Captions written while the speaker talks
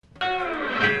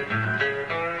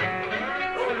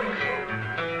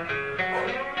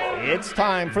It's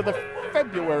time for the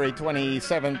February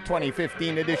 27th,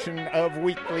 2015 edition of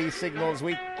Weekly Signals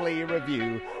Weekly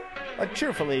Review. A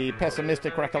cheerfully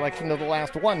pessimistic recollection of the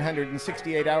last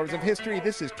 168 hours of history.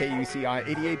 This is KUCI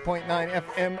 88.9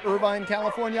 FM, Irvine,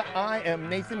 California. I am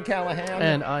Nathan Callahan.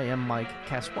 And I am Mike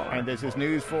Caspar. And this is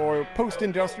news for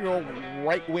post-industrial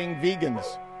right-wing vegans.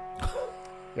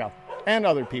 Yeah, and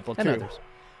other people, too. And others.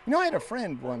 You know, I had a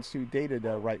friend once who dated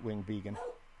a right-wing vegan.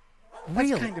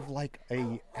 Really? That's kind of like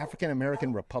a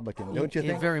African-American Republican, don't you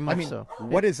think? Very much I mean, so.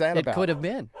 What is that about? It could have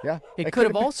been. Yeah. It could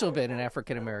have also been an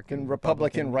African-American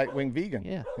Republican right-wing vegan.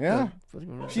 Yeah. Yeah.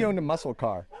 She owned a muscle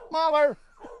car. Mahler!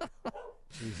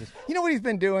 Jesus. You know what he's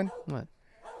been doing? What?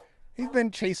 He's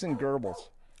been chasing Goebbels.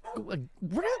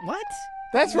 What?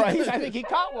 That's right. I think he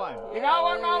caught one. You got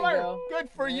one, Mahler? go. Good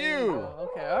for you.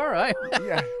 Okay, all right.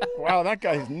 Yeah. Wow, that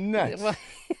guy's nuts.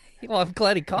 Well, I'm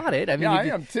glad he caught it. I mean, Yeah, I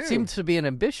am too. Seems to be an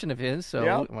ambition of his, so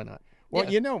Yeah. why not? Well, Yeah.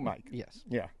 you know, Mike. Yes.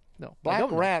 Yeah. No. I Black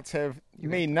don't know. rats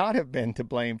may not have been to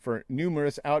blame for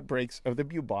numerous outbreaks of the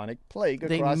bubonic plague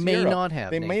They across may Europe. not have,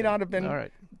 They may Nathan. not have been All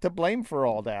right. to blame for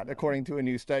all that, according to a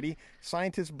new study.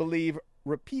 Scientists believe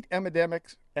repeat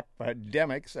epidemics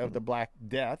of the Black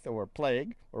Death or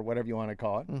plague, or whatever you want to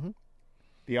call it,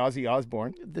 the Ozzy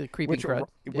Osbourne, The creeping which, crud.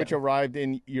 which arrived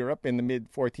in Europe in the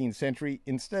mid-14th century,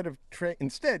 instead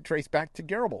traced back to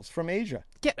Goebbels from Asia.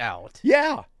 Get out.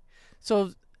 Yeah.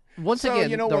 So, once So, again,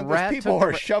 you know, the when those rat people took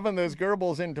are the shoving those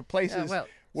Goebbels into places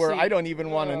where see- I don't even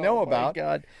want to know Oh, my about,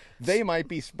 God. they might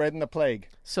be spreading the plague.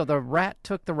 So the rat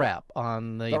took the rap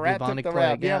on the rat took bubonic the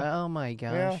plague. rap, yeah. Oh my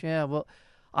gosh. Yeah. Well,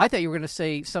 I thought you were going to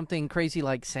say something crazy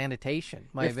like sanitation.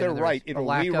 Might If have been they're there right, was a it'll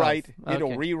lack of. rewrite. Okay.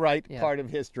 It'll rewrite Yeah. part of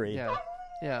history. Yeah.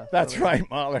 Yeah. That's right,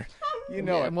 Mahler. You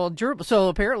know Yeah, it. well, so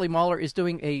apparently Mahler is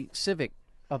doing a civic,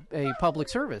 a public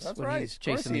service That's when right. he's Of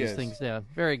course chasing he these is. things down.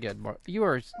 Very good, Mark.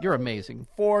 You're amazing.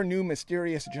 4 new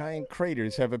mysterious giant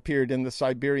craters have appeared in the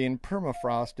Siberian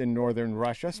permafrost in northern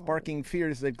Russia, sparking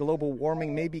fears that global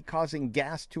warming may be causing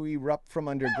gas to erupt from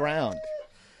underground.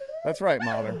 That's right,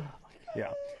 Mahler.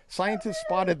 Yeah. Scientists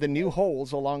spotted the new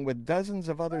holes along with dozens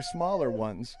of other smaller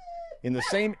ones in the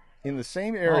same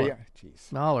area. Jeez.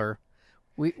 Mahler,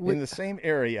 In the same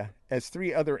area as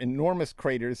 3 other enormous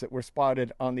craters that were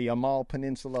spotted on the Amal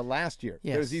Peninsula last year.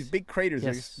 Yes. There's these big craters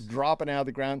that are Yes. just dropping out of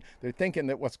the ground. They're thinking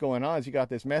that what's going on is you got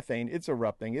this methane, it's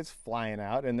erupting, it's flying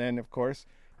out, and then, of course,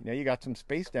 you got some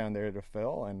space down there to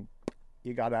fill, and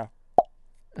you got a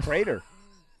crater.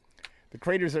 The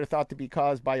craters are thought to be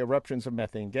caused by eruptions of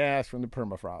methane gas from the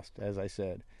permafrost, as I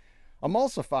said.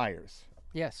 Emulsifiers.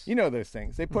 yes. You know those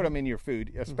things. They put them in your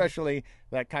food, especially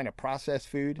that kind of processed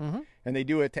food, and they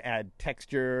do it to add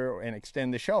texture and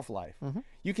extend the shelf life.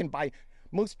 You can buy,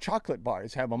 most chocolate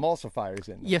bars have emulsifiers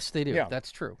in them. Yes, they do. Yeah.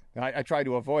 That's true. I try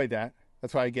to avoid that.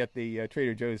 That's why I get the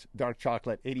Trader Joe's dark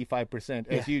chocolate, 85%,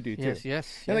 as you do too.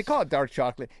 Yes. And they call it dark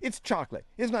chocolate. It's chocolate.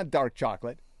 It's not dark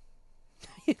chocolate.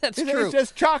 That's It's true.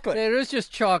 just chocolate. It is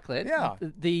just chocolate. Yeah.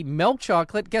 The milk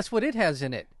chocolate, guess what it has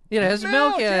in it? It has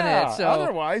milk in yeah. it. So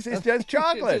Otherwise, it's just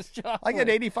chocolate. It's just I get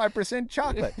chocolate. 85%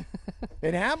 chocolate.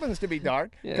 It happens to be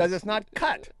dark because it's not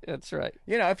cut. that's right.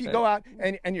 You know, if you go out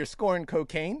and you're scoring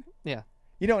cocaine, Yeah.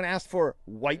 you don't ask for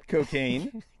white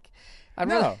cocaine.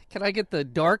 No. Can I get the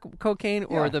dark cocaine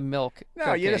or Yeah. the milk?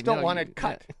 No, you just cocaine? don't want it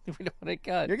cut. Yeah, we don't want it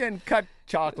cut. You're getting cut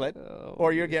chocolate,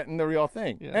 or you're getting the real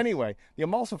thing. Yes. Anyway, the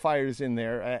emulsifiers in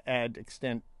there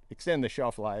extend the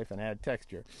shelf life and add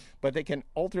texture, but they can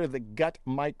alter the gut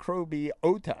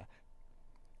microbiota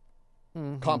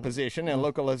composition and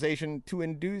localization to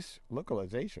induce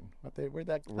localization. Where'd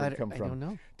that word come from? I don't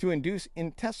know. To induce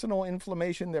intestinal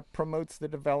inflammation that promotes the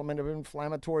development of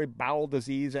inflammatory bowel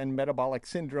disease and metabolic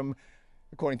syndrome,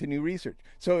 according to new research.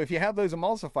 So if you have those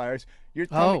emulsifiers, your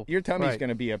tummy's right. going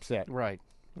to be upset. Right.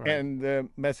 And the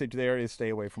message there is stay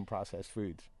away from processed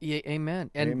foods. Yeah,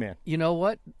 amen. And Amen. you know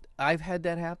what? I've had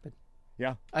that happen.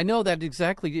 Yeah. I know that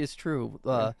exactly is true.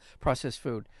 Processed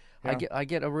food. Yeah. I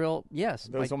get a real yes.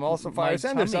 Those my emulsifiers,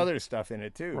 and there's tummy- other stuff in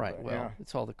it too. Right. but Well, yeah.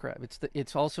 it's all the crap.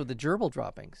 It's also the gerbil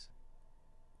droppings.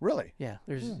 Really? Yeah.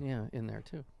 There's in there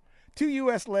too. 2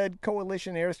 U.S.-led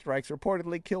coalition airstrikes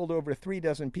reportedly killed over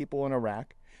 36 people in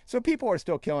Iraq. So people are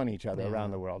still killing each other around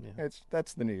the world. yeah.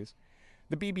 That's the news.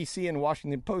 The BBC and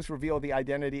Washington Post revealed the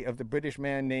identity of the British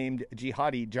man named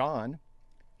Jihadi John.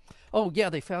 Oh yeah,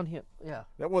 they found him. Yeah.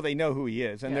 Well, they know who he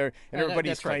is, and Yeah.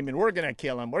 everybody's That's right. claiming we're going to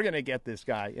kill him. We're going to get this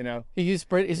guy.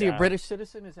 Is he a British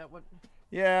citizen? Is that what?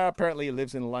 Yeah, apparently he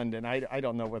lives in London. I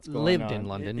don't know what's going on. Lived in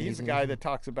London. He's a guy that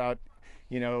talks about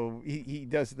he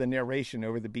does the narration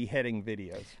over the beheading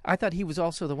videos. I thought he was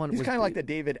also the one. He's kind of like the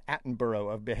David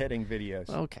Attenborough of beheading videos.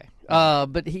 Okay.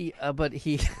 But he,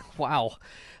 wow.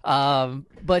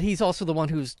 But he's also the one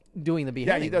who's doing the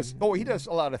beheading. Yeah, he does. Oh, he does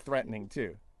a lot of threatening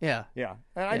too. Yeah. Yeah,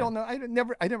 and I don't know. I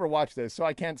never watched those, so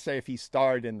I can't say if he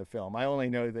starred in the film. I only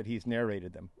know that he's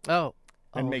narrated them. Oh.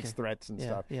 And okay. makes threats and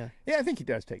stuff. Yeah. Yeah, I think he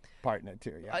does take part in it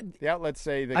too. Yeah. The outlets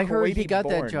say that I heard he got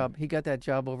Kuwaiti-born- that job. He got that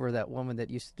job over that woman that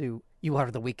used to do "You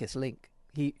Are the Weakest Link."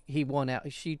 He won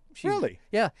out. She Really?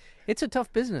 Yeah, it's a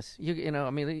tough business. You know, I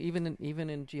mean, even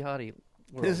in jihadi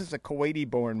world. This is a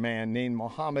Kuwaiti-born man named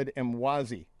Mohammed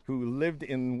Mwazi who lived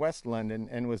in West London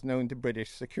and was known to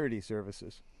British security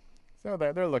services. So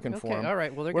they're looking for him. All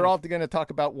right. Well, we're all going to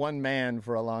talk about one man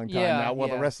for a long time now, while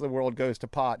the rest of the world goes to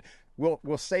pot.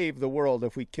 We'll save the world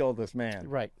if we kill this man.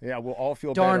 Right. Yeah, we'll all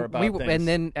feel better about things. And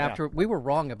then after we were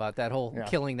wrong about that whole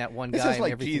killing that one guy. This is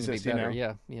like and everything Jesus, would be better.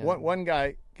 Yeah. Yeah. One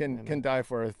guy can die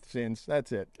for our sins.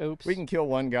 That's it. Oops. We can kill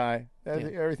one guy.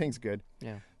 Everything's good.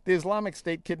 Yeah. The Islamic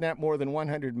State kidnapped more than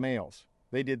 100 males.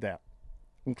 They did that,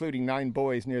 including 9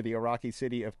 boys near the Iraqi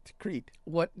city of Tikrit.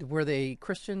 What were they,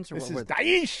 Christians or This what is were they?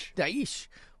 Daesh. Daesh.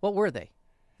 What were they?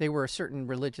 They were a certain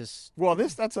religious. Well,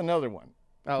 that's another one.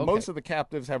 Oh, okay. Most of the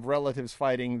captives have relatives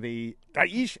fighting the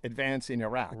Daesh advance in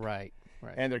Iraq. Right.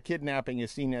 And their kidnapping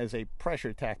is seen as a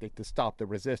pressure tactic to stop the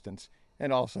resistance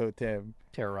and also to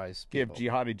terrorize give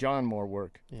people. Jihadi John more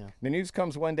work. Yeah. The news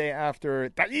comes one day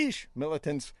after Daesh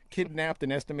militants kidnapped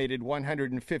an estimated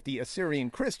 150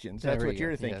 Assyrian Christians. That's what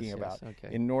you're thinking about.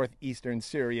 Okay. In northeastern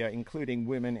Syria, including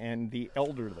women and the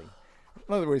elderly.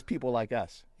 In other words, people like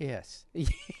us. Yes.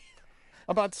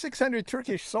 About 600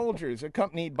 Turkish soldiers,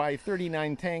 accompanied by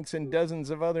 39 tanks and dozens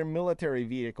of other military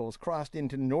vehicles, crossed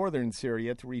into northern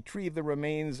Syria to retrieve the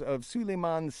remains of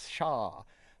Suleiman Shah,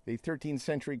 the 13th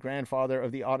century grandfather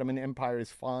of the Ottoman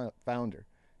Empire's founder.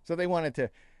 So they wanted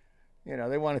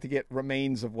to get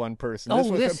remains of one person. This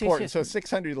was important. Yes. So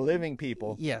 600 living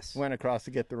people went across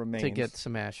to get the remains. To get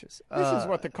some ashes. This is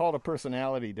what the cult of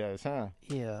personality does, huh?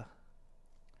 Yeah.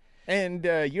 And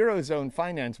Eurozone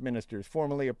finance ministers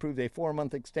formally approved a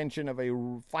 4-month extension of a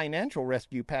financial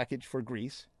rescue package for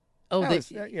Greece. Oh,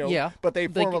 but they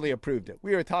formally approved it.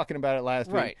 We were talking about it last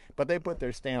Right. week, but they put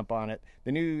their stamp on it.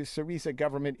 The new Syriza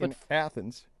government in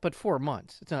Athens. But 4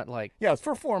 months. It's not like. Yeah, it's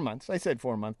for 4 months. I said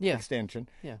 4-month extension.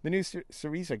 Yeah. The new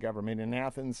Syriza government in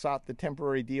Athens sought the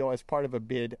temporary deal as part of a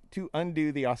bid to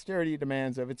undo the austerity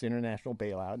demands of its international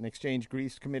bailout. In exchange,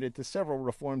 Greece committed to several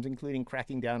reforms, including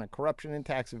cracking down on corruption and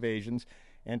tax evasions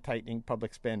and tightening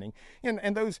public spending.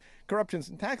 And those corruptions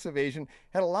and tax evasion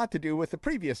had a lot to do with the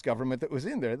previous government that was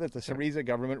in there that the Syriza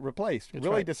government replaced. That's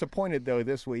really right. disappointed, though,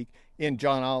 this week in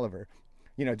John Oliver.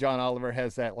 You know, John Oliver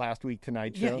has that Last Week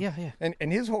Tonight show. Yeah.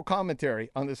 And his whole commentary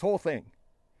on this whole thing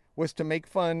was to make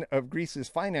fun of Greece's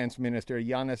finance minister,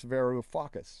 Yanis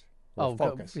Varoufakis.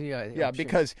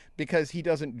 Because he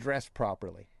doesn't dress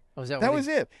properly. Oh, that was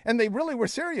it. And they really were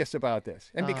serious about this.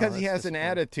 And because he has an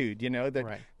disappointing. attitude,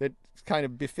 that's kind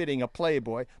of befitting a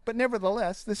playboy. But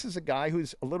nevertheless, this is a guy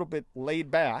who's a little bit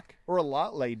laid back, or a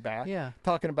lot laid back,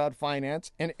 talking about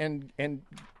finance and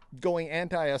going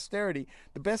anti-austerity.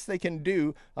 The best they can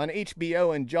do on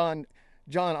HBO and John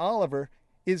Oliver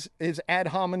is ad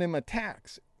hominem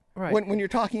attacks. Right. When you're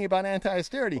talking about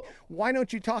anti-austerity, why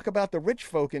don't you talk about the rich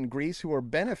folk in Greece who are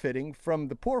benefiting from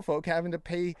the poor folk having to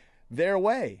pay their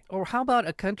way? Or how about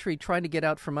a country trying to get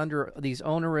out from under these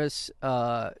onerous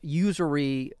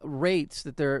usury rates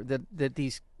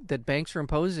that banks are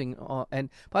imposing? And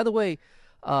by the way,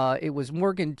 it was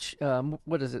Morgan.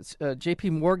 J.P.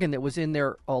 Morgan that was in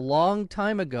there a long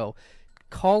time ago,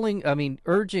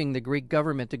 urging the Greek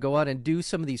government to go out and do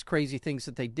some of these crazy things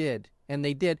that they did. And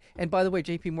they did. And by the way,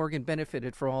 J.P. Morgan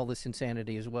benefited from all this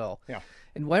insanity as well. Yeah.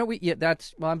 And why don't we? Yeah,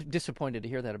 I'm disappointed to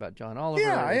hear that about John Oliver.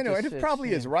 Yeah, I know. It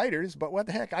probably is writers, but what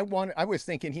the heck? I was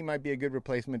thinking he might be a good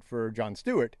replacement for Jon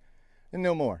Stewart, and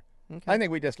no more. Okay. I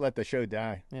think we just let the show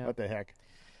die. Yeah. What the heck?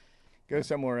 Go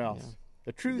somewhere else.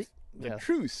 Yeah. The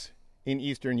truce in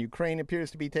eastern Ukraine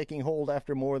appears to be taking hold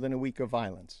after more than a week of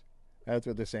violence. That's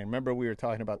what they're saying. Remember, we were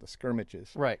talking about the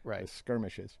skirmishes. Right. The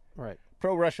skirmishes. Right.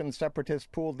 Pro-Russian separatists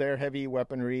pulled their heavy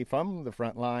weaponry from the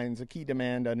front lines, a key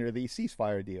demand under the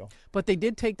ceasefire deal. But they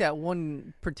did take that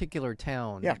one particular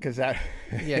town. Yeah, because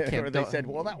they said,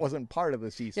 well, that wasn't part of the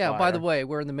ceasefire. Yeah, by the way,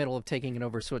 we're in the middle of taking it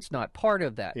over, so it's not part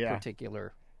of that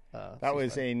particular that ceasefire.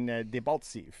 was in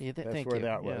Debaltseve. That's where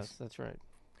that was. Yes, that's right.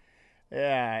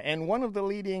 Yeah, and one of the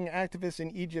leading activists in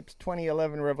Egypt's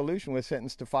 2011 revolution was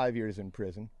sentenced to 5 years in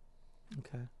prison.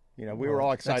 Okay. You know, we were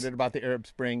all excited about the Arab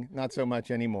Spring. Not so much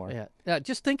anymore. Yeah.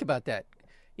 Just think about that.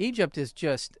 Egypt is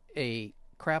just a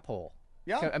crap hole.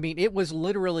 Yeah. I mean, it was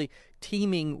literally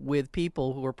teeming with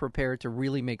people who were prepared to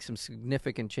really make some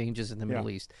significant changes in the Middle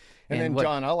East. And then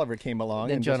John Oliver came along.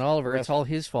 Then and John just Oliver, it's all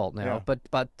his fault now. Yeah. But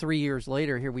about 3 years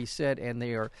later, here we sit, and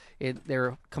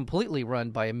they're completely run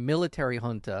by a military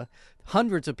junta.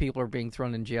 Hundreds of people are being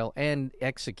thrown in jail and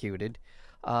executed,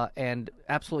 and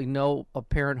absolutely no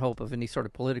apparent hope of any sort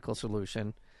of political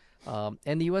solution.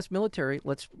 And the U.S. military,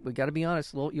 we got to be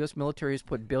honest, the U.S. military has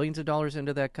put billions of dollars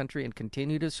into that country and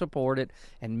continue to support it,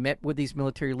 and met with these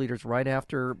military leaders right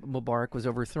after Mubarak was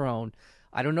overthrown.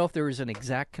 I don't know if there is an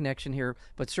exact connection here,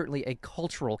 but certainly a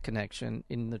cultural connection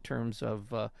in the terms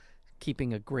of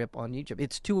keeping a grip on Egypt.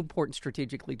 It's too important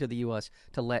strategically to the U.S.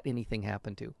 to let anything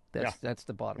happen to. That's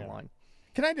the bottom line.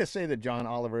 Can I just say that John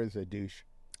Oliver is a douche?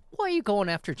 Why are you going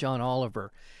after John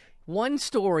Oliver? One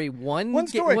story. It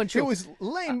was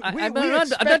lame. I'm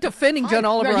not defending John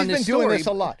Oliver on this story. He's been doing this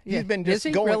a lot. Yeah. He's been Is just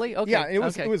he? going. Really? Okay. Yeah, it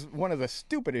Okay. was one of the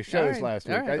stupidest shows right. last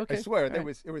week. All right. I Okay. swear All there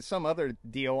right. was some other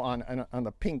deal on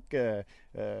the pink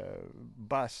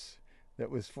bus that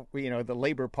was the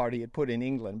Labour Party had put in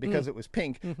England because it was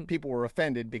pink. People were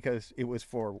offended because it was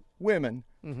for women,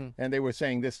 and they were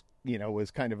saying this was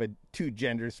kind of too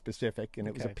gender specific, and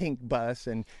it was a pink bus,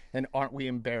 and aren't we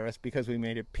embarrassed because we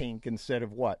made it pink instead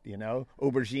of what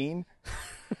aubergine?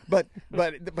 but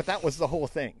that was the whole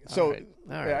thing. So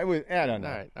All right. I don't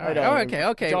know. All right.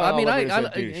 Okay. John I mean, Oliver is a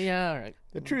douche. yeah. All right.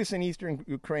 The truce in eastern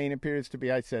Ukraine appears to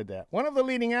be, I said that. One of the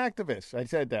leading activists, I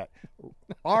said that.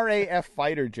 RAF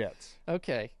fighter jets.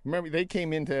 Okay. Remember, they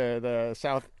came into the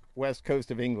southwest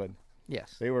coast of England.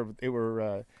 Yes. They were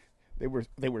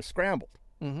scrambled.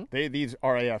 Mm-hmm. These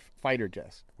RAF fighter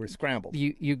jets were scrambled.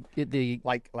 The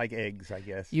like eggs, I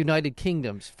guess. United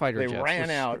Kingdom's fighter They jets ran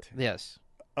out. Yes.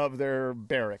 Of their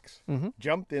barracks,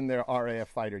 jumped in their RAF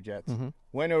fighter jets,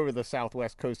 went over the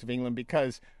southwest coast of England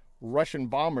because Russian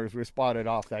bombers were spotted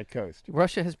off that coast.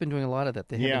 Russia has been doing a lot of that.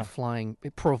 They have been flying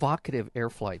provocative air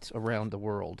flights around the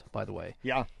world, by the way.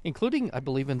 Yeah. Including, I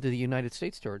believe, into the United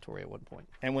States territory at one point.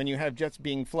 And when you have jets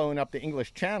being flown up the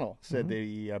English Channel, said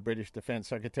the British Defense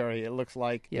Secretary, it looks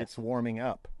like it's warming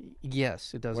up.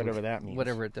 Yes, it does. Whatever that means.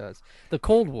 Whatever it does. The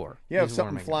Cold War. You have is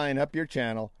something warming flying up your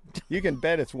channel, you can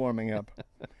bet it's warming up.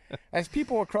 As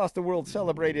people across the world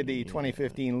celebrated the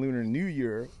 2015 Lunar New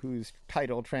Year, whose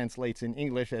title translates in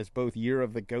English as both Year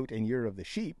of the Goat and Year of the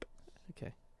Sheep.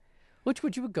 Okay. Which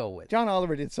would you go with? John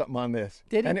Oliver did something on this.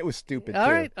 Did he? And it was stupid, All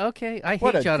too. right, okay. I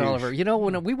What hate a John douche. Oliver. You know,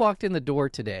 when we walked in the door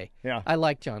today, I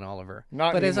like John Oliver.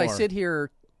 Not But as I anymore. sit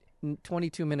here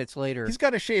 22 minutes later... He's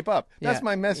got to shape up. That's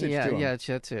my message to him. Yeah,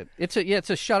 that's it. It's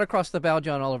a shot across the bow,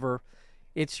 John Oliver.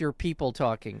 It's your people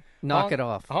talking. Knock it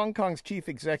off. Hong Kong's chief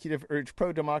executive urged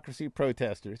pro-democracy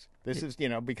protesters, this is,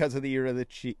 because of the Year of the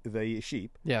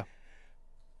Sheep, Yeah.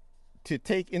 to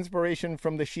take inspiration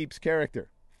from the sheep's character.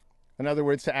 In other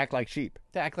words, to act like sheep.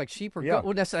 To act like sheep or Yeah. goat.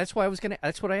 Well, that's why I was gonna.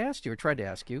 That's what I asked you or tried to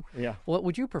ask you. Yeah. What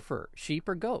would you prefer, sheep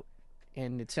or goat?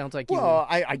 And it sounds like you. Well,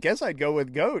 I guess I'd go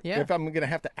with goat Yeah. if I'm going to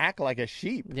have to act like a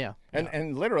sheep. Yeah.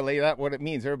 And literally, that's what it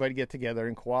means. Everybody get together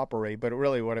and cooperate. But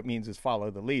really, what it means is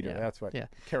follow the leader. That's what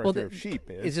character of sheep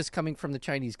is. Is this coming from the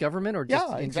Chinese government or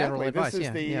just in general advice? This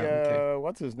is the okay.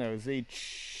 what's his nose? The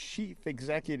chief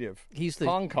executive. He's the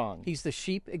Hong Kong. He's the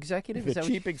sheep executive. The Is that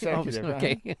chief what you- executive, Oh,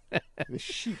 okay. The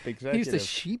sheep executive. He's the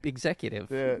sheep executive.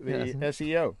 The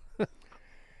SEO.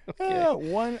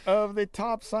 One of the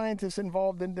top scientists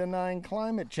involved in denying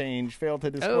climate change failed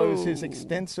to disclose his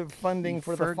extensive funding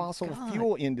for the fossil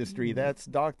fuel industry. That's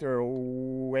Dr.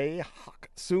 Wei Hak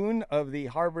Soon of the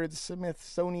Harvard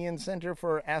Smithsonian Center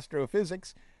for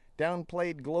Astrophysics,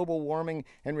 downplayed global warming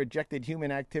and rejected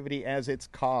human activity as its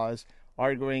cause,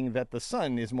 arguing that the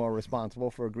sun is more responsible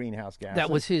for greenhouse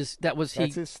gases.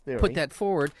 That's his theory. Put that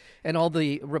forward, and all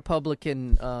the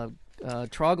Republican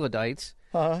troglodytes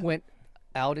went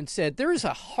out and said there is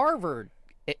a Harvard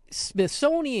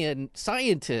Smithsonian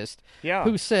scientist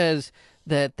who says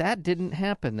that didn't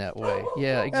happen that way.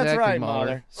 Yeah, exactly, That's right, Mahler.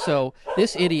 Mahler. So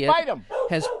this idiot Fight 'em.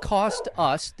 has cost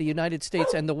us, the United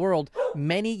States and the world,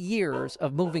 many years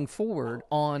of moving forward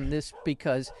on this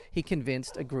because he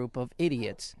convinced a group of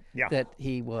idiots that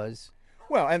he was...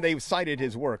 Well, and they cited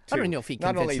his work, too. I don't know if he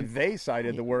Not only convinced they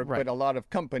cited the work, Right. but a lot of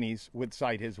companies would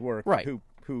cite his work Right. who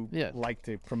Yeah. like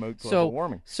to promote global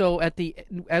warming. So as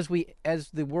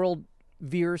the world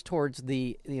veers towards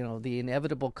the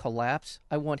inevitable collapse,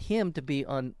 I want him to be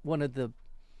on one of the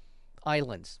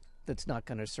islands that's not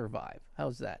going to survive.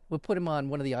 How's that? We'll put him on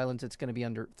one of the islands that's going to be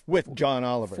under With John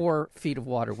Oliver. 4 feet of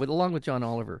water, along with John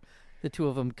Oliver. The two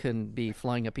of them can be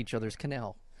flying up each other's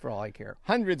canal, for all I care.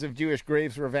 Hundreds of Jewish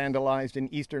graves were vandalized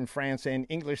in eastern France, and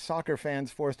English soccer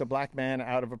fans forced a black man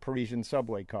out of a Parisian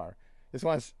subway car. Just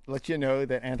want to let you know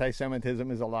that anti-Semitism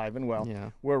is alive and well. Yeah.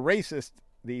 We're racist,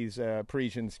 these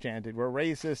Parisians chanted. We're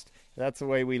racist. That's the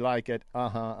way we like it.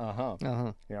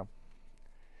 Yeah.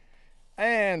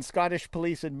 And Scottish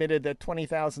police admitted that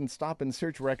 20,000 stop and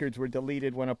search records were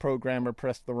deleted when a programmer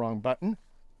pressed the wrong button.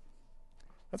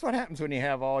 That's what happens when you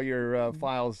have all your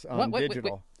files on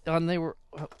digital. They were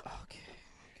okay.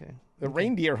 The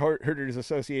Reindeer Herders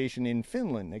Association in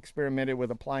Finland experimented with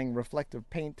applying reflective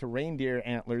paint to reindeer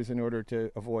antlers in order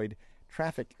to avoid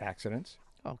traffic accidents.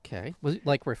 Okay. Was it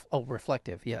like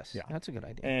reflective? Yes. Yeah. That's a good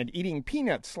idea. And eating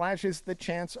peanuts slashes the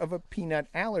chance of a peanut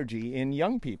allergy in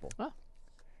young people. Oh.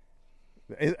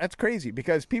 That's crazy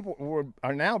because people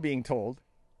are now being told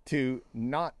to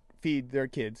not feed their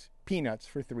kids peanuts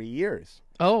for 3 years.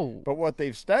 Oh. But what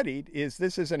they've studied is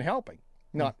this isn't helping.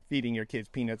 Not feeding your kids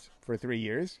peanuts for 3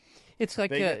 years. It's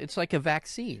like a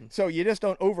vaccine. So you just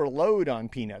don't overload on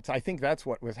peanuts. I think that's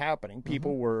what was happening.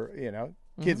 People were,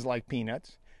 kids like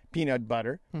peanuts, peanut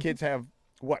butter. Kids have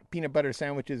peanut butter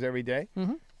sandwiches every day.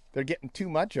 They're getting too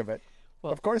much of it.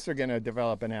 Well, of course they're going to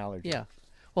develop an allergy. Yeah.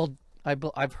 Well,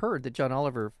 I've heard that John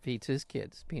Oliver feeds his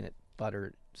kids peanut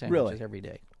butter sandwiches every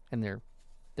day, and they're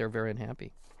very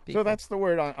unhappy. So that's the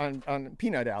word on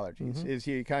peanut allergies, is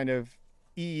you kind of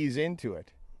ease into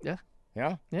it. Yeah.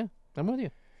 Yeah? Yeah, I'm with you.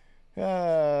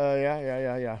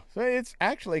 Yeah. So it's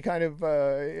actually kind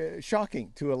of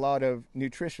shocking to a lot of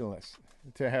nutritionalists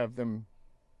to have them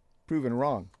proven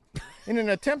wrong. In an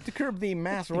attempt to curb the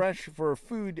mass rush for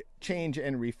food change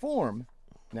and reform,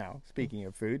 now, speaking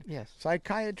of food, yes,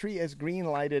 psychiatry has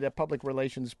green-lighted a public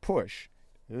relations push.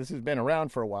 This has been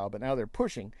around for a while, but now they're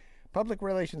pushing. Public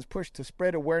relations push to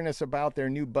spread awareness about their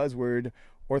new buzzword,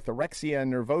 orthorexia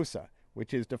nervosa,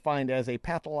 which is defined as a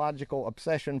pathological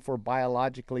obsession for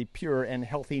biologically pure and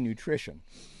healthy nutrition.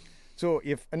 So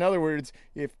in other words,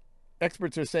 if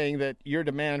experts are saying that your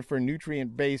demand for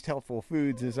nutrient-based healthful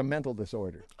foods is a mental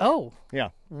disorder. Oh. Yeah.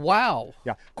 Wow.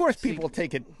 Yeah. Of course, people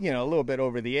take it, a little bit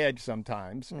over the edge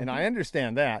sometimes, and I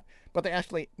understand that, but they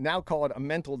actually now call it a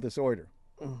mental disorder.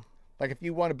 Like if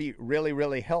you want to be really,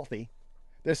 really healthy,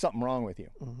 there's something wrong with you.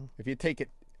 If you take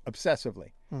it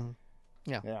obsessively.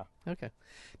 Yeah. Okay.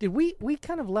 Did we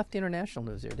kind of left international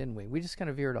news there, didn't we? We just kind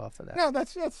of veered off of that. No,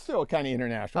 that's still kind of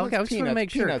international. Okay, I was just going to make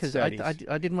sure because I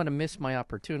didn't want to miss my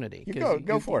opportunity.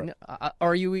 Go for it.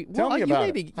 Are you? Tell me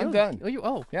about it. I'm done.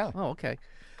 Yeah. Oh, okay.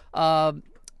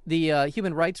 The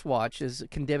Human Rights Watch is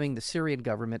condemning the Syrian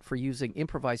government for using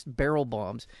improvised barrel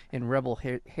bombs in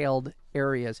rebel-held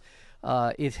areas.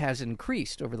 It has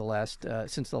increased over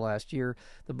since the last year.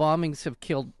 The bombings have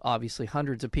killed, obviously,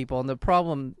 hundreds of people. And the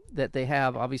problem that they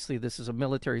have, obviously, this is a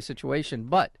military situation,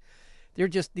 but they're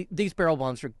just these barrel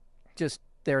bombs are just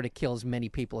there to kill as many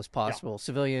people as possible. Yeah.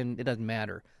 Civilian, it doesn't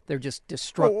matter. They're just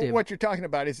destructive. Well, what you're talking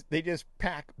about is they just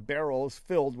pack barrels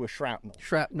filled with shrapnel.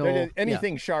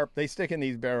 Anything sharp, they stick in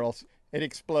these barrels. It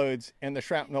explodes, and the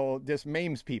shrapnel just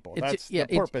maims people. That's the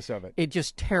purpose of it. It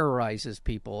just terrorizes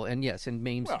people, and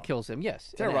kills them.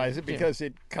 Yes, terrorizes because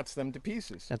it cuts them to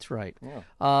pieces. That's right.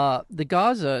 Yeah. The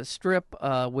Gaza Strip,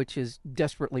 which is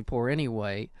desperately poor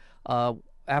anyway,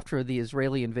 after the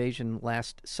Israeli invasion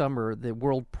last summer, the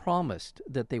world promised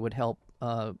that they would help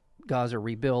Gaza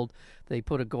rebuild. They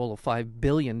put a goal of $5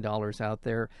 billion out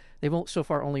there. They've so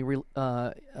far only raised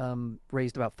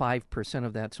about 5%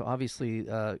 of that. So obviously,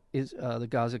 the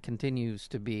Gaza continues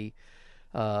to be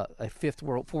a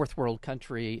fourth world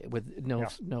country with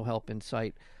no help in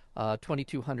sight.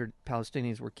 2,200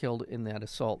 Palestinians were killed in that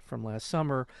assault from last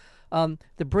summer.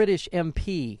 The British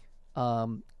MP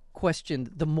questioned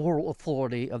the moral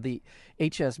authority of the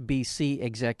HSBC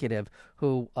executive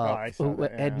who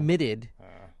admitted.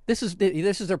 This is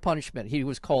their punishment. He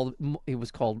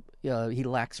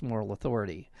lacks moral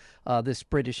authority. This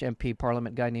British MP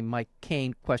Parliament guy named Mike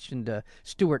Cain questioned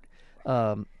Stuart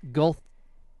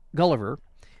Gulliver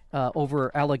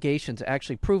over allegations,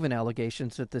 actually proven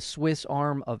allegations, that the Swiss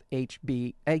arm of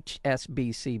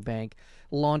HSBC Bank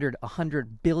laundered $100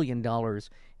 billion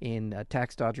in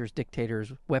tax dodgers,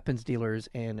 dictators, weapons dealers,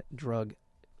 and drug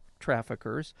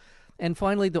traffickers. And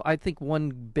finally, I think one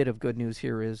bit of good news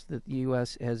here is that the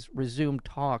U.S. has resumed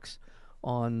talks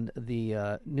on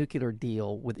the nuclear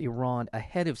deal with Iran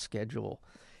ahead of schedule,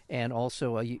 and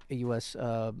also a U.S.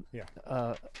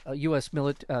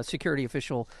 Security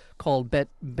official called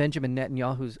Benjamin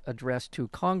Netanyahu's address to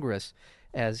Congress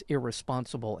as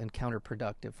irresponsible and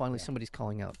counterproductive. Finally, somebody's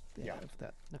calling out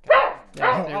that. Okay.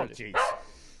 Jeez.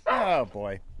 Oh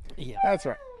boy. Yeah. That's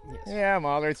right. Yes. Yeah,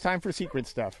 Mahler, it's time for secret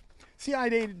stuff.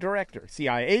 CIA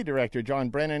Director John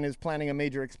Brennan is planning a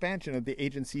major expansion of the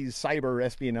agency's cyber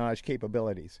espionage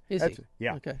capabilities. Is he?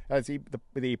 Yeah. Okay.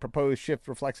 The proposed shift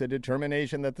reflects a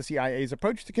determination that the CIA's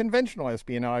approach to conventional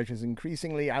espionage is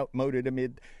increasingly outmoded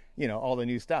amid, all the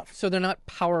new stuff. So they're not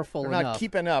powerful They're enough. not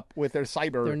keeping up with their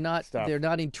cyber stuff. They're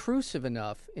not intrusive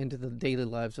enough into the daily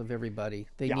lives of everybody.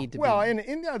 They need to be. Well, and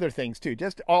in other things too,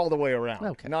 just all the way around.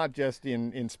 Okay. Not just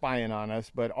in spying on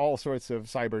us, but all sorts of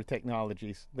cyber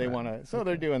technologies. They want to, so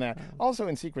they're doing that. Also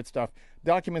in secret stuff,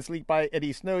 documents leaked by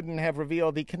Eddie Snowden have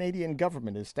revealed the Canadian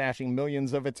government is stashing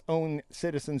millions of its own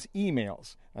citizens'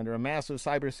 emails. Under a massive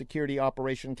cybersecurity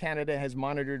operation, Canada has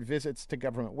monitored visits to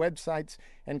government websites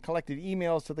and collected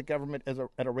emails to the government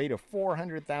at a rate of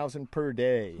 400,000 per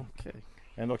day. Okay.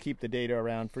 And they'll keep the data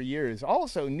around for years.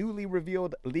 Also, newly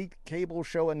revealed leaked cables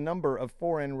show a number of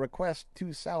foreign requests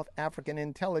to South African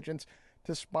intelligence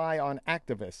to spy on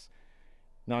activists,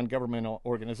 non-governmental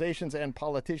organizations, and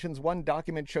politicians. One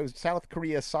document shows South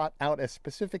Korea sought out a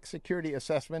specific security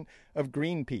assessment of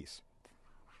Greenpeace.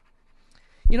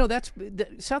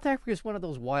 South Africa is one of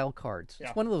those wild cards. Yeah.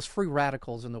 It's one of those free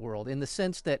radicals in the world, in the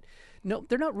sense that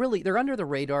they're not really. They're under the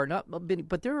radar,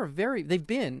 but they've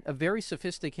been a very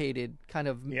sophisticated kind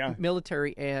of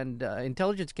military and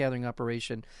intelligence gathering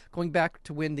operation, going back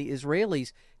to when the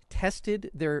Israelis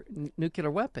tested their nuclear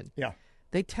weapon. Yeah.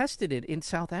 They tested it in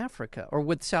South Africa, or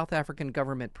with South African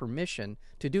government permission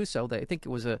to do so. I think it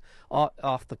was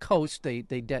off the coast. They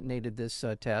detonated this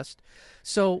test.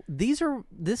 So this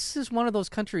is one of those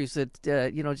countries that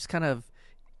just kind of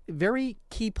very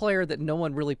key player that no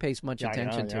one really pays much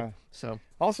attention to. So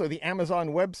also, the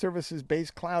Amazon Web Services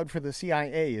based cloud for the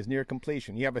CIA is near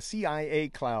completion. You have a CIA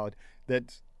cloud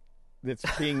that's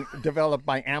being developed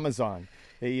by Amazon.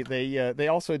 They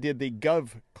also did the Gov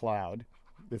cloud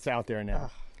that's out there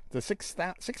now. It's a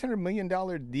 $600 million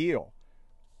deal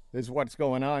is what's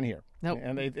going on here. Nope.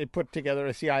 And they put together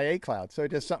a CIA cloud, so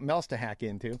just something else to hack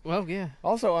into. Well, yeah.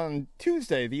 Also on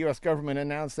Tuesday, the U.S. government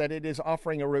announced that it is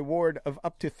offering a reward of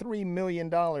up to $3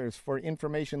 million for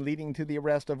information leading to the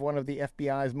arrest of one of the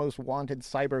FBI's most wanted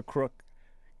cyber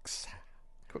crooks.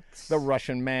 The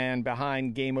Russian man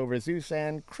behind Game Over Zeus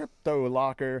and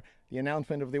CryptoLocker. The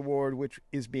announcement of the award, which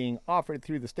is being offered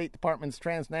through the State Department's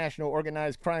Transnational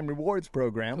Organized Crime Rewards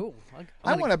Program. Cool.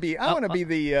 I want to be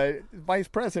the vice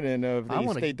president of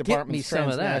the State Department's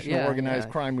Transnational Organized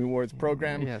Crime Rewards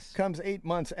Program. Yes. Comes 8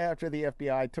 months after the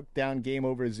FBI took down Game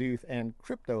Over Zeus and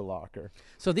CryptoLocker.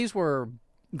 So these were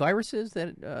viruses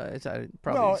that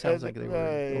sounds like they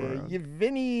were.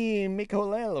 Yevgeny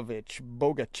Mikhailovich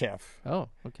Bogachev. Oh,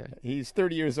 okay. He's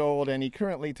 30 years old, and he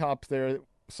currently tops their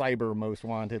cyber most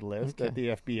wanted list at the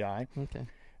FBI. Okay.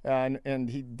 And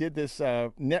he did this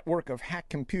network of hacked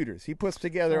computers. He puts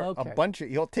together a bunch of.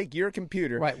 He'll take your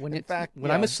computer. Right. When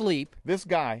I'm asleep, this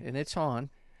guy and it's on.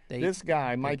 This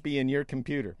guy might be in your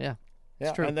computer. Yeah.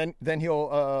 Yeah, true. and then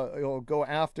he'll go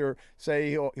after,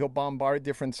 say he'll bombard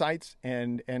different sites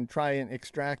and try and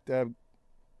extract.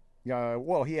 He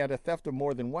had a theft of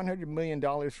more than $100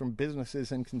 million from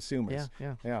businesses and consumers.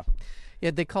 Yeah.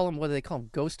 They call them, what do they call them?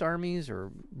 Ghost armies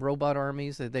or robot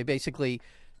armies? They basically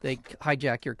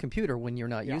hijack your computer when you're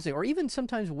not using it, or even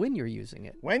sometimes when you're using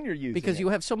it. Because you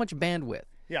have so much bandwidth.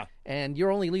 Yeah. And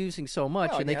you're only using so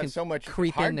much, and they can so much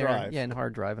creep hard in there. drive. And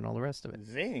hard drive and all the rest of it.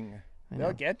 Zing.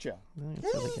 They'll get you.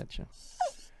 They'll get you.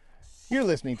 You're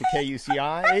listening to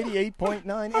KUCI 88.9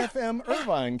 FM,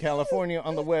 Irvine, California,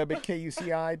 on the web at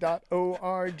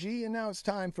KUCI.org. And now it's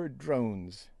time for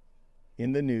drones.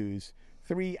 In the news,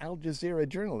 3 Al Jazeera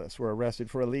journalists were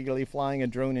arrested for illegally flying a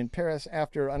drone in Paris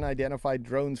after unidentified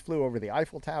drones flew over the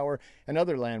Eiffel Tower and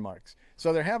other landmarks.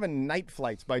 So they're having night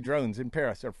flights by drones in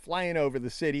Paris. They're flying over the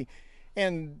city,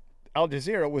 and Al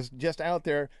Jazeera was just out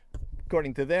there.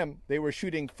 According to them, they were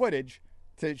shooting footage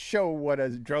to show what a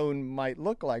drone might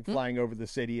look like flying over the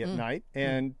city at night,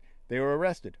 and they were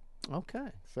arrested. Okay.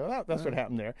 So that's what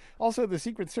happened there. Also, the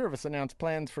Secret Service announced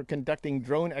plans for conducting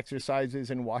drone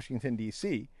exercises in Washington,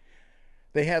 D.C.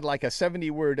 They had like a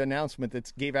 70-word announcement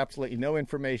that gave absolutely no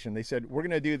information. They said, we're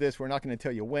going to do this. We're not going to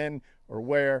tell you when or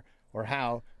where or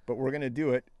how, but we're going to do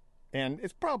it. And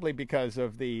it's probably because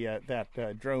of the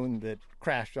that drone that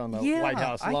crashed on the White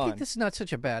House lawn. I think this is not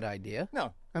such a bad idea.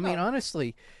 No. I mean,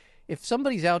 honestly, if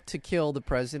somebody's out to kill the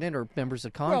president or members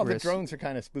of Congress... Well, the drones are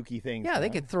kind of spooky things. Yeah, they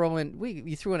could throw in...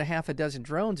 You threw in a half a dozen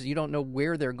drones, and you don't know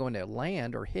where they're going to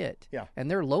land or hit. Yeah. And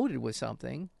they're loaded with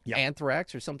something.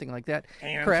 anthrax or something like that.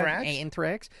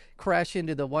 Anthrax? Crash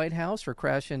into the White House or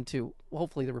crash into,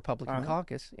 hopefully, the Republican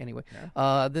caucus. Anyway,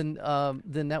 then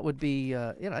that would be,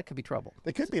 that could be trouble.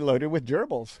 They could be loaded with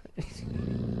gerbils.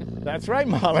 That's right,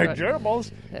 Mahler. Right.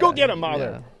 Gerbils. Go get them,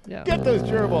 Mahler. Yeah. Get those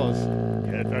gerbils.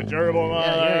 Get the gerbil,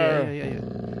 Mahler.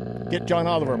 Yeah. Get John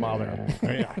Oliver, Mahler.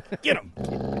 Get him.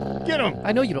 Get him.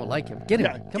 I know you don't like him. Get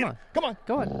him. Come on.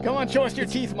 Go on. Show us your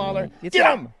teeth, Mahler. Get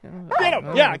him. Get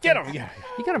him. Get him. Yeah.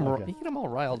 You got him all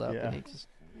riled up. Yeah. And he just...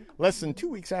 Less than 2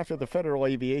 weeks after the Federal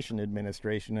Aviation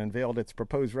Administration unveiled its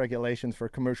proposed regulations for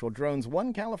commercial drones,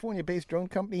 one California-based drone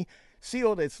company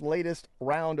sealed its latest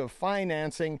round of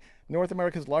financing. North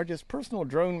America's largest personal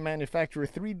drone manufacturer,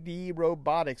 3D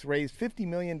Robotics, raised $50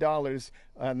 million,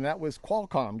 and that was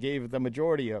Qualcomm gave the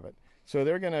majority of it. So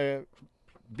they're going to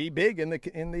be big in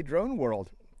the drone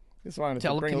world. Just wanted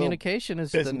to bring a telecommunication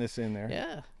is business in there.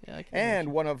 Yeah.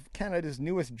 And one of Canada's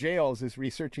newest jails is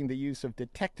researching the use of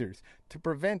detectors to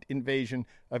prevent invasion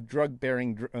of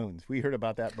drug-bearing drones. We heard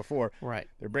about that before. Right.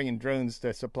 They're bringing drones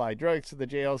to supply drugs to the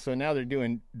jail, so now they're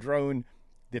doing drone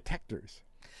detectors.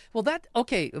 Well,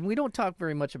 and we don't talk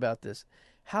very much about this.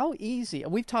 How easy?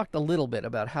 We've talked a little bit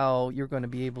about how you're going to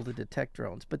be able to detect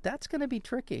drones, but that's going to be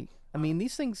tricky. I mean,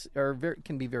 these things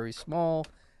can be very small.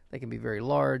 They can be very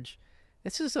large.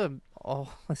 This is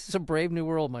a brave new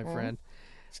world, my friend.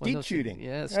 Skeet shooting.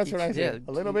 Yeah, that's what I said.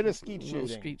 A little bit of skeet shooting.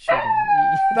 Skeet shooting.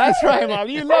 That's right, Mom.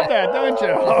 You love that, don't you?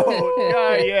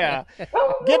 Oh, yeah.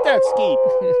 Get that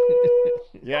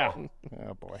skeet. Yeah.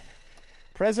 Oh, boy.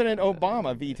 President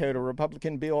Obama vetoed a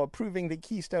Republican bill approving the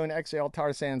Keystone XL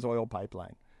tar sands oil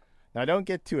pipeline. Now, don't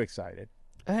get too excited.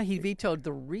 He vetoed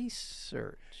the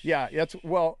research. Yeah,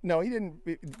 no, he didn't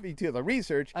veto the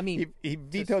research. I mean, he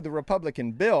vetoed the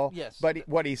Republican bill. Yes. But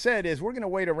what he said is we're going to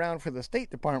wait around for the State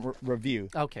Department review.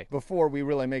 Okay. Before we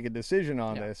really make a decision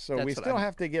on this. So we still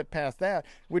have to get past that,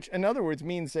 which in other words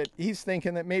means that he's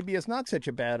thinking that maybe it's not such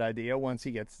a bad idea once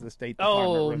he gets the State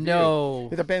Department review. No.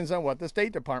 It depends on what the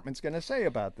State Department's going to say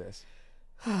about this.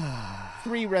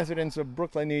 3 residents of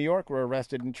Brooklyn, New York were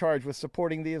arrested and charged with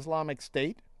supporting the Islamic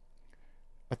State.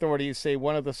 Authorities say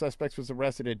one of the suspects was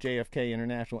arrested at JFK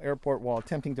International Airport while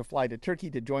attempting to fly to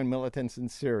Turkey to join militants in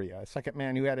Syria. A second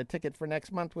man who had a ticket for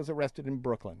next month was arrested in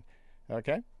Brooklyn.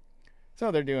 Okay?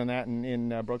 So they're doing that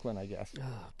in Brooklyn, I guess.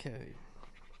 Okay.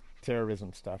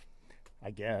 Terrorism stuff,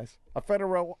 I guess. A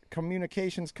Federal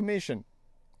Communications Commission,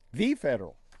 the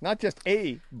federal, not just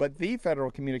but the Federal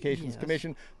Communications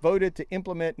Commission, voted to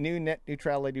implement new net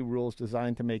neutrality rules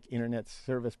designed to make Internet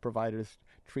service providers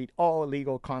treat all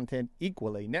illegal content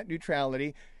equally. Net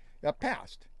neutrality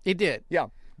passed. It did. Yeah,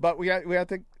 but we have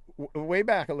to way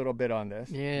back a little bit on this.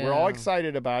 Yeah. We're all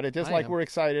excited about it, just like we're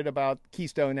excited about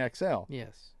Keystone XL.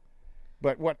 Yes.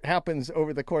 But what happens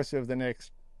over the course of the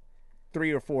next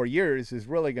 3 or 4 years is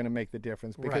really going to make the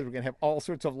difference because we're going to have all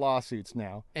sorts of lawsuits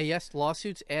now. Yes,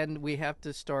 lawsuits, and we have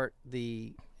to start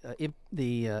the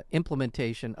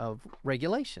implementation of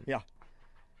regulation. Yeah.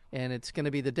 And it's going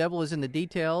to be the devil is in the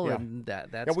detail, and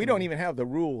that's. We don't even have the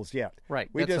rules yet. Right.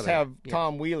 We just have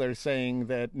Tom Wheeler saying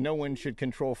that no one should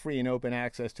control free and open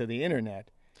access to the internet,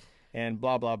 and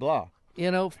blah blah blah.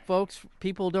 You know, folks,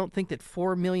 people don't think that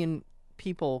 4 million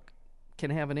people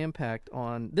can have an impact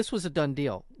on. This was a done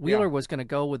deal. Wheeler was going to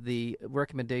go with the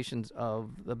recommendations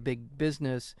of the big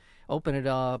business, open it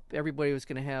up. Everybody was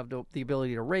going to have the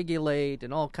ability to regulate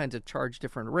and all kinds of charge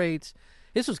different rates.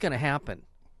 This was going to happen,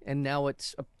 and now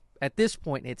it's. At this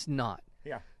point, it's not.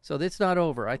 Yeah. So it's not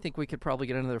over. I think we could probably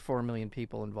get another 4 million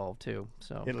people involved, too.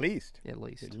 So At least. At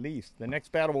least. The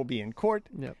next battle will be in court,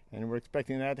 and we're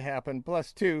expecting that to happen.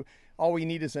 Plus, too, all we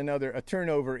need is a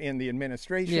turnover in the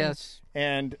administration. Yes.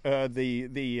 And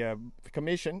the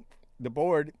commission, the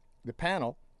board, the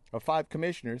panel of 5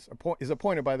 commissioners is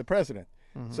appointed by the president.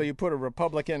 Mm-hmm. So you put a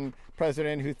Republican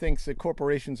president who thinks that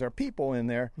corporations are people in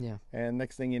there, and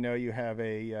next thing you know, you have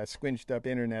a squinched up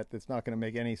internet that's not going to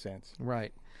make any sense.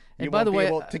 Right. And you by won't the way, be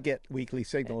able to get weekly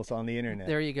signals on the internet.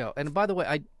 There you go. And by the way,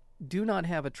 I do not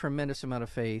have a tremendous amount of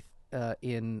faith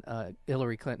in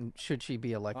Hillary Clinton should she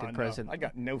be elected president. I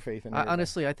got no faith in her.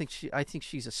 Honestly, I think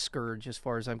she's a scourge as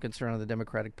far as I'm concerned on the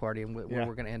Democratic Party and where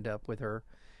we're going to end up with her.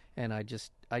 And I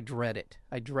dread it.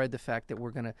 I dread the fact that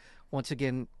we're going to once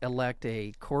again elect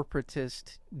a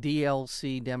corporatist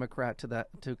DLC Democrat to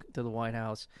the White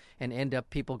House and end up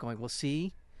people going, well,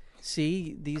 see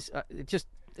these I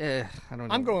don't know.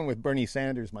 I'm going with Bernie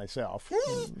Sanders myself.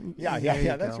 yeah.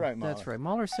 That's right, Mahler. That's right.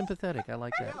 Mahler's sympathetic. I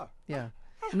like that. Yeah.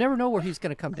 You never know where he's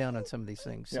going to come down on some of these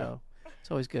things. So it's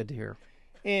always good to hear.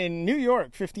 In New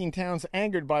York, 15 towns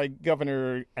angered by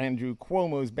Governor Andrew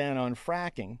Cuomo's ban on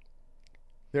fracking.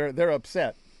 They're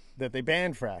upset that they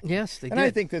banned fracking. Yes, they and did. I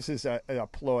think this is a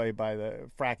ploy by the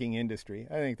fracking industry.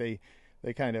 I think they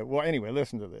kind of, well, anyway,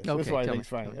 listen to this. This is Okay, what I tell think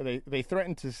is me. funny. They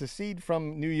threatened to secede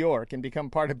from New York and become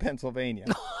part of Pennsylvania.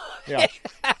 Yeah.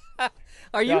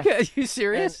 Are you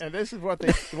serious? And this is what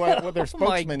their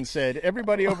spokesman said.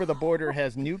 Everybody over the border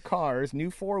has new cars, new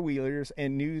four-wheelers,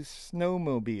 and new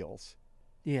snowmobiles.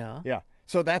 Yeah. Yeah.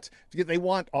 So they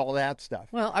want all that stuff.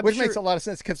 Well, I'm which sure- makes a lot of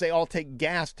sense because they all take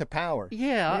gas to power.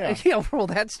 Yeah, yeah. Well,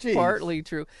 that's Jeez. partly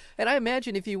true. And I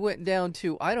imagine if you went down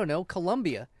to, I don't know,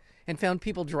 Colombia, and found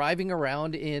people driving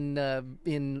around in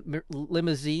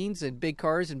limousines and big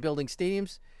cars and building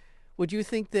stadiums, would you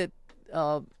think that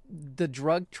the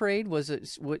drug trade was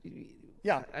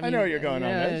Yeah, I know where you're going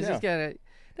on this. it's Yeah. just kinda,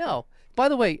 no. By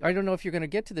the way, I don't know if you're going to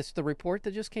get to this. The report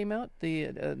that just came out,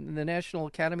 the National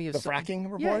Academy of The Science.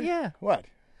 fracking report? Yeah. What?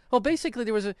 Well, basically,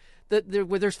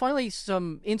 there's finally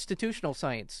some institutional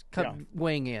science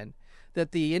weighing in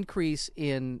that the increase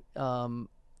in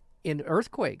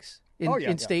earthquakes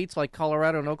in states like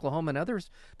Colorado and Oklahoma and others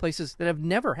places that have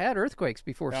never had earthquakes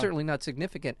before, certainly not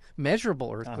significant,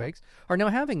 measurable earthquakes, are now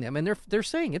having them, and they're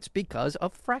saying it's because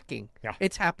of fracking. Yeah.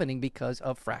 It's happening because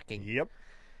of fracking. Yep.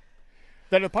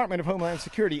 The Department of Homeland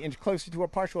Security inched closer to a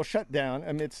partial shutdown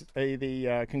amidst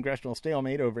the congressional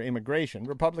stalemate over immigration.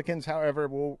 Republicans, however,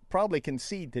 will probably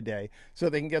concede today so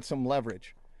they can get some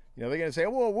leverage. They're going to say,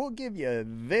 well, we'll give you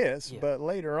this, but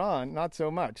later on, not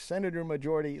so much. Senator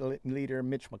Majority Leader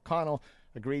Mitch McConnell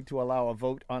agreed to allow a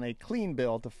vote on a clean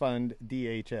bill to fund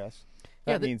DHS.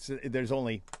 That means there's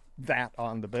only that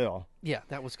on the bill. Yeah,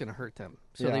 that was going to hurt them.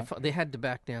 So they had to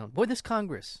back down. Boy, this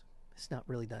Congress has not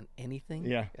really done anything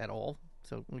at all.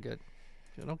 So we're good.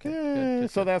 Okay. Good.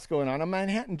 So that's going on. A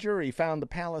Manhattan jury found the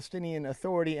Palestinian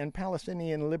Authority and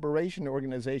Palestinian Liberation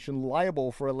Organization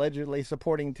liable for allegedly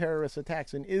supporting terrorist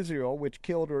attacks in Israel, which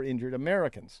killed or injured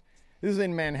Americans. This is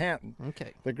in Manhattan.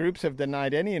 Okay. The groups have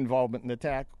denied any involvement in the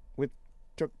attack, which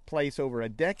took place over a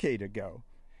decade ago.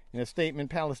 In a statement,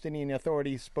 Palestinian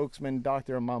Authority spokesman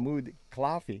Dr. Mahmoud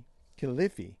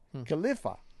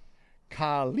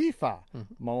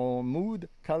Mahmoud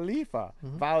Khalifa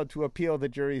vowed to appeal the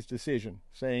jury's decision,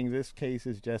 saying this case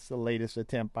is just the latest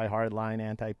attempt by hardline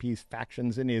anti-peace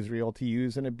factions in Israel to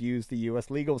use and abuse the U.S.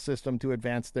 legal system to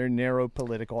advance their narrow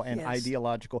political and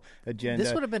ideological agenda.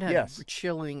 This would have been a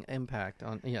chilling impact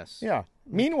on, Yeah.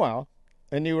 Meanwhile,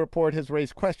 a new report has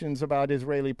raised questions about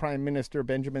Israeli Prime Minister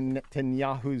Benjamin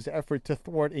Netanyahu's effort to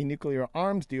thwart a nuclear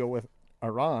arms deal with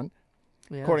Iran.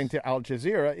 Yes. According to Al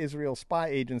Jazeera, Israel's spy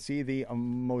agency, the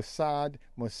Mossad.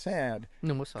 No,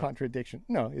 Mossad. Contradiction.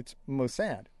 No, it's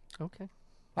Mossad. Okay.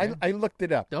 I looked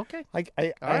it up. Okay.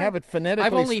 I have it phonetically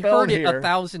I've only spelled heard it here.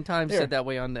 1,000 times said that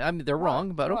way on the. I mean, they're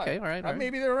wrong, but okay, all right.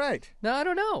 Maybe they're right. No, I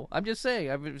don't know. I'm just saying.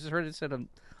 I've just heard it said a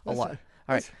lot.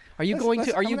 All right. Are you going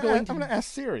to? I'm going to ask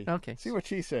Siri. Okay. See what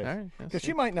she says. All right. Because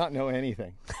she might not know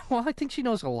anything. Well, I think she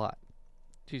knows a lot.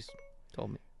 She's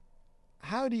told me.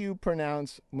 How do you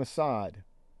pronounce Mossad?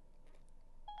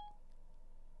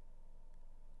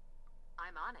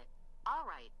 I'm on it. All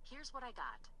right, here's what I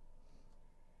got.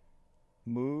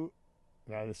 No,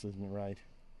 this isn't right.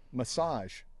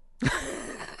 Massage.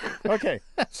 Okay,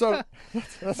 so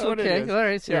that's what it is. Okay, all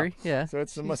right, Siri. Yeah. So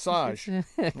it's the massage.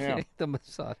 Okay, the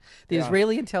Mossad. The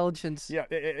Israeli intelligence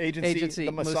agency,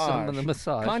 the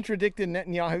Mossad, contradicted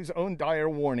Netanyahu's own dire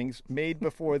warnings made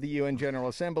before the UN General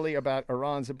Assembly about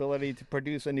Iran's ability to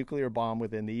produce a nuclear bomb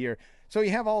within the year. So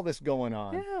you have all this going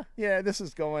on. Yeah, this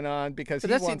is going on because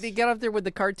they got up there with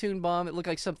the cartoon bomb. It looked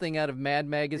like something out of Mad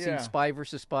Magazine, Spy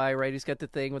versus Spy, right? He's got the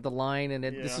thing with the line, and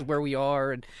this is where we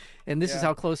are, and this is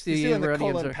how close the Iranians are.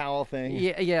 Colin Powell thing.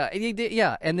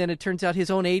 Yeah. And then it turns out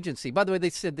his own agency. By the way, they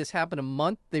said this happened a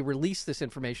month. They released this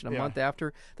information a month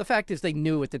after. The fact is, they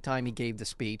knew at the time he gave the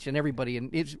speech, and everybody in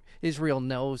Israel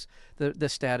knows the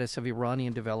status of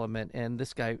Iranian development. And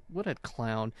this guy, what a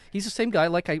clown! He's the same guy,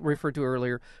 like I referred to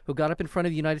earlier, who got up in front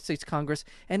of the United States Congress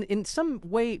and, in some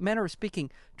way, manner of speaking,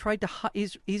 tried to.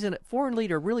 He's a foreign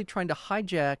leader, really trying to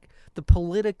hijack the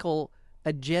political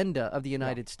agenda of the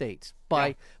United States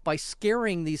by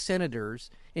scaring these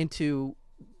senators into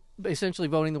essentially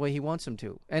voting the way he wants them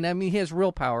to. And I mean, he has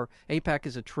real power. AIPAC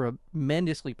is a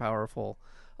tremendously powerful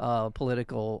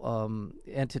political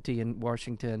entity in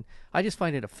Washington. I just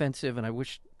find it offensive, and I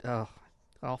wish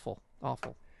awful.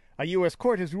 A U.S.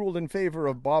 court has ruled in favor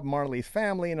of Bob Marley's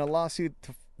family in a lawsuit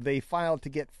they filed to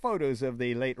get photos of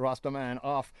the late Rastaman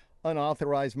off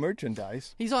unauthorized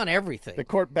merchandise. He's on everything. The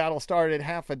court battle started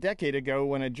half a decade ago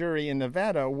when a jury in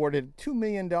Nevada awarded $2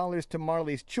 million to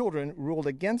Marley's children, ruled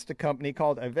against a company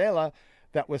called Avela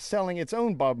that was selling its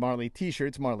own Bob Marley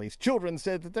T-shirts. Marley's children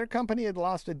said that their company had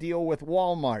lost a deal with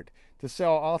Walmart to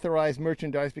sell authorized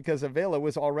merchandise because Avela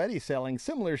was already selling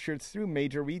similar shirts through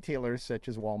major retailers such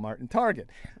as Walmart and Target.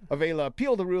 Avela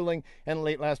appealed the ruling, and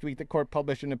late last week the court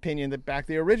published an opinion that backed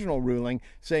the original ruling,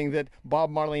 saying that Bob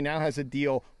Marley now has a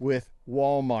deal with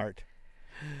Walmart.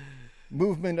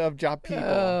 Movement of job people.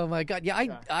 Oh my God!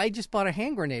 Yeah, I just bought a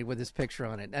hand grenade with this picture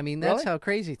on it. I mean, that's Really? how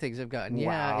crazy things have gotten. Yeah,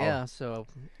 Wow. yeah. So,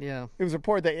 yeah. It was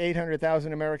reported that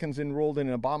 800,000 Americans enrolled in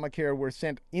Obamacare were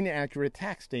sent inaccurate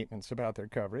tax statements about their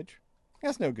coverage.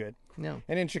 That's no good. No.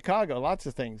 And in Chicago, lots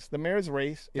of things. The mayor's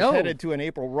race is Oh. headed to an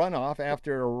April runoff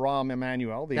after Rahm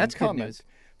Emanuel, the That's good incumbent, news.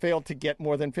 failed to get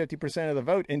more than 50% of the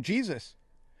vote. And Jesus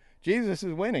is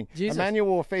winning. Jesus. Emanuel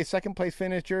will face second-place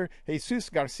finisher Jesus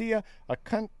Garcia, a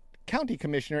county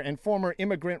commissioner and former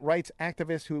immigrant rights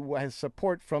activist who has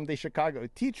support from the Chicago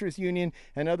Teachers Union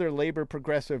and other labor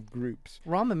progressive groups.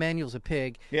 Rahm Emanuel's a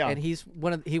pig, Yeah. and he's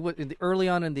early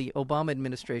on in the Obama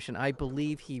administration. I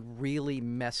believe he really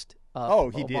messed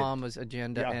up He did. Obama's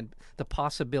agenda Yeah. and the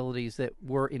possibilities that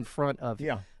were in front of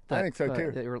Yeah, I think so,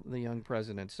 too. the young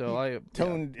president. So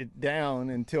Toned it down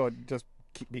until it just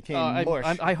became I,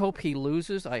 mush. I hope he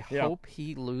loses. I Yeah. hope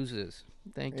he loses.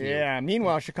 Thank you. Yeah.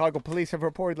 Meanwhile, Chicago police have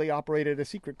reportedly operated a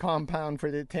secret compound for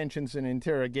detentions and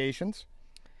interrogations.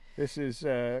 This is,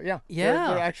 Yeah.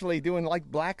 They're actually doing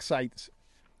like black sites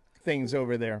things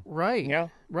over there. Right. Yeah.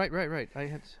 Right. I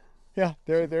had. Yeah.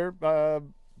 They're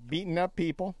beating up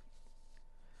people,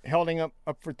 holding up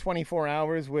for 24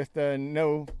 hours with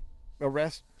no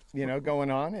arrest, going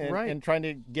on, Right. and trying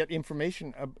to get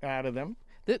information out of them.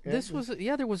 This was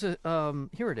there was a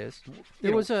here it is.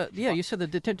 There know, was a you said the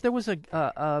detention. There was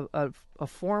a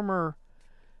former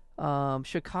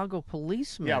Chicago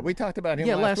policeman. Yeah, we talked about him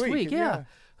last week. Yeah.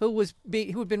 Who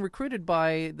had been recruited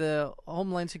by the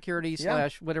Homeland Security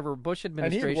 / whatever Bush And he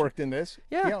administration. had worked in this.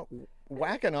 Yeah.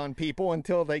 Whacking on people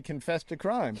until they confess to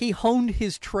crime. He honed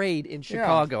his trade in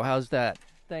Chicago. How's that?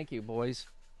 Thank you, boys.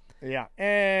 Yeah.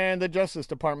 And the Justice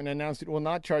Department announced it will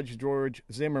not charge George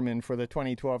Zimmerman for the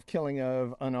 2012 killing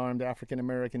of unarmed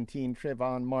African-American teen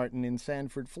Trayvon Martin in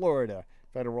Sanford, Florida.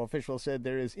 Federal officials said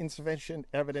there is insufficient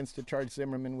evidence to charge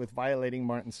Zimmerman with violating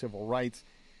Martin's civil rights.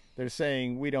 They're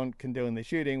saying we don't condone the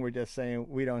shooting. We're just saying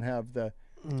we don't have the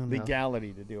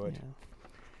legality to do it.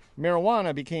 Yeah.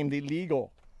 Marijuana became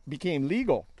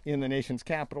legal in the nation's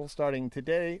capital starting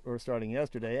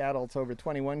yesterday. Adults over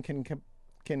 21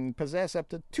 can possess up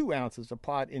to 2 ounces of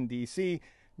pot in D.C.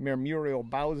 Mayor Muriel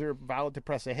Bowser vowed to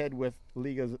press ahead with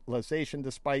legalization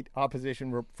despite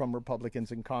opposition from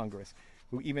Republicans in Congress,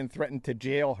 who even threatened to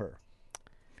jail her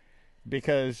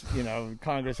because,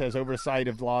 Congress has oversight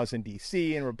of laws in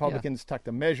D.C., and Republicans tucked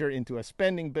a measure into a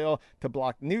spending bill to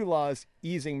block new laws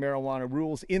easing marijuana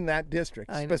rules in that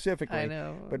district specifically. I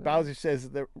know. But Bowser says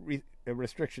the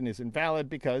restriction is invalid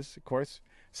because, of course,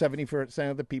 70%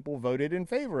 of the people voted in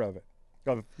favor of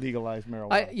legalized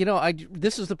marijuana.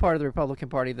 This is the part of the Republican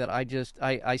Party that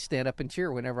I stand up and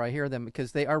cheer whenever I hear them,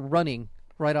 because they are running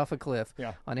right off a cliff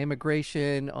on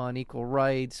immigration, on equal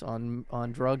rights, on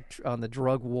the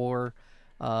drug war,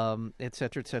 et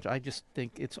cetera, et cetera. I just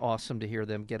think it's awesome to hear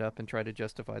them get up and try to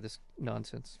justify this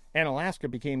nonsense. And Alaska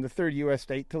became the 3rd U.S.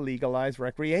 state to legalize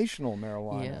recreational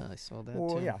marijuana. Yeah, I saw that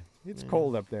Well, too. yeah, it's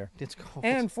cold up there. It's cold.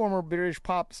 And former British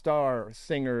pop star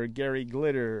singer Gary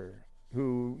Glitter,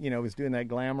 who was doing that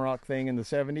glam rock thing in the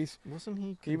 70s. Wasn't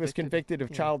he? He was convicted of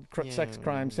child sex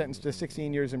crimes, sentenced to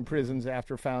 16 years in prison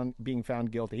after being found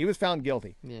guilty. He was found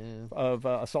guilty of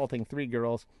assaulting 3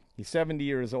 girls. He's 70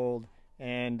 years old.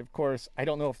 And, of course, I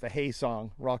don't know if the Hey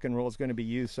song, Rock and Roll, is going to be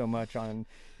used so much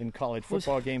in college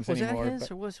football games anymore. Was that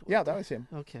his, or was... Yeah, that was him.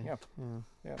 Okay.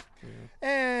 Yeah.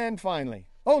 And finally,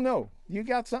 oh, no, you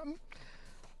got something?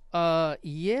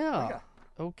 Yeah.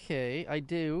 Okay, I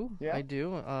do. Yeah? I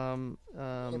do.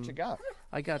 What you got?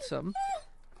 I got something.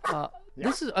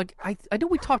 This is. I know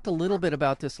we talked a little bit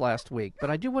about this last week, but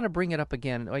I do want to bring it up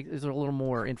again. There's a little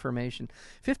more information.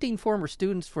 15 former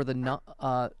students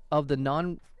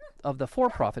of the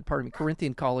for-profit,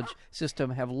 Corinthian College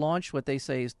system have launched what they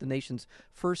say is the nation's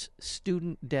first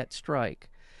student debt strike.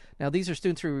 Now, these are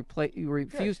students who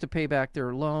refuse to pay back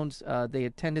their loans. They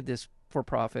attended this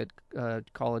for-profit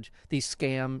college, these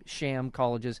sham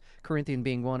colleges, Corinthian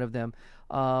being one of them.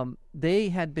 They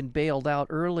had been bailed out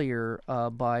earlier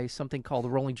by something called the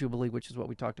Rolling Jubilee, which is what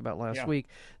we talked about last week.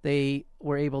 They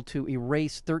were able to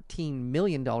erase $13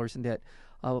 million in debt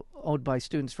owed by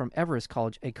students from Everest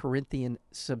College, a Corinthian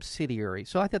subsidiary.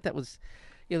 So I thought that was...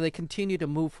 they continue to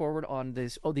move forward on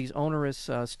these onerous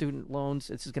student loans.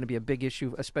 This is going to be a big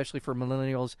issue, especially for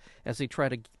millennials, as they try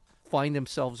to find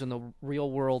themselves in the real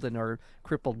world and are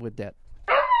crippled with debt.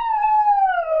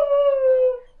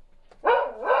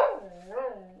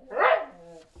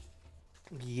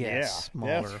 Yes, yeah,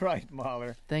 Mahler. that's right,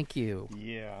 Mahler. Thank you.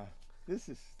 Yeah, this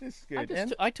is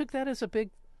good. I took that as a big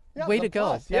Yeah, way the to go.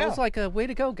 plus, That yeah. was like a way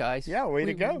to go, guys. Yeah, way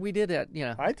to go. We did it.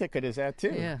 Yeah. I took it as that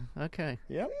too. Yeah. Okay.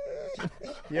 Yep.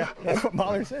 Yeah, that's what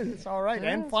Mahler says. It's all right.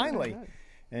 Yeah, And that's what I finally, got.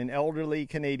 an elderly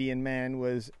Canadian man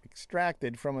was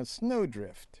extracted from a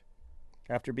snowdrift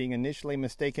after being initially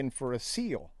mistaken for a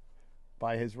seal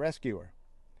by his rescuer.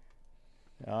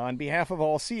 On behalf of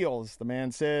all seals, the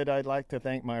man said, "I'd like to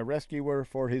thank my rescuer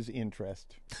for his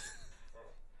interest."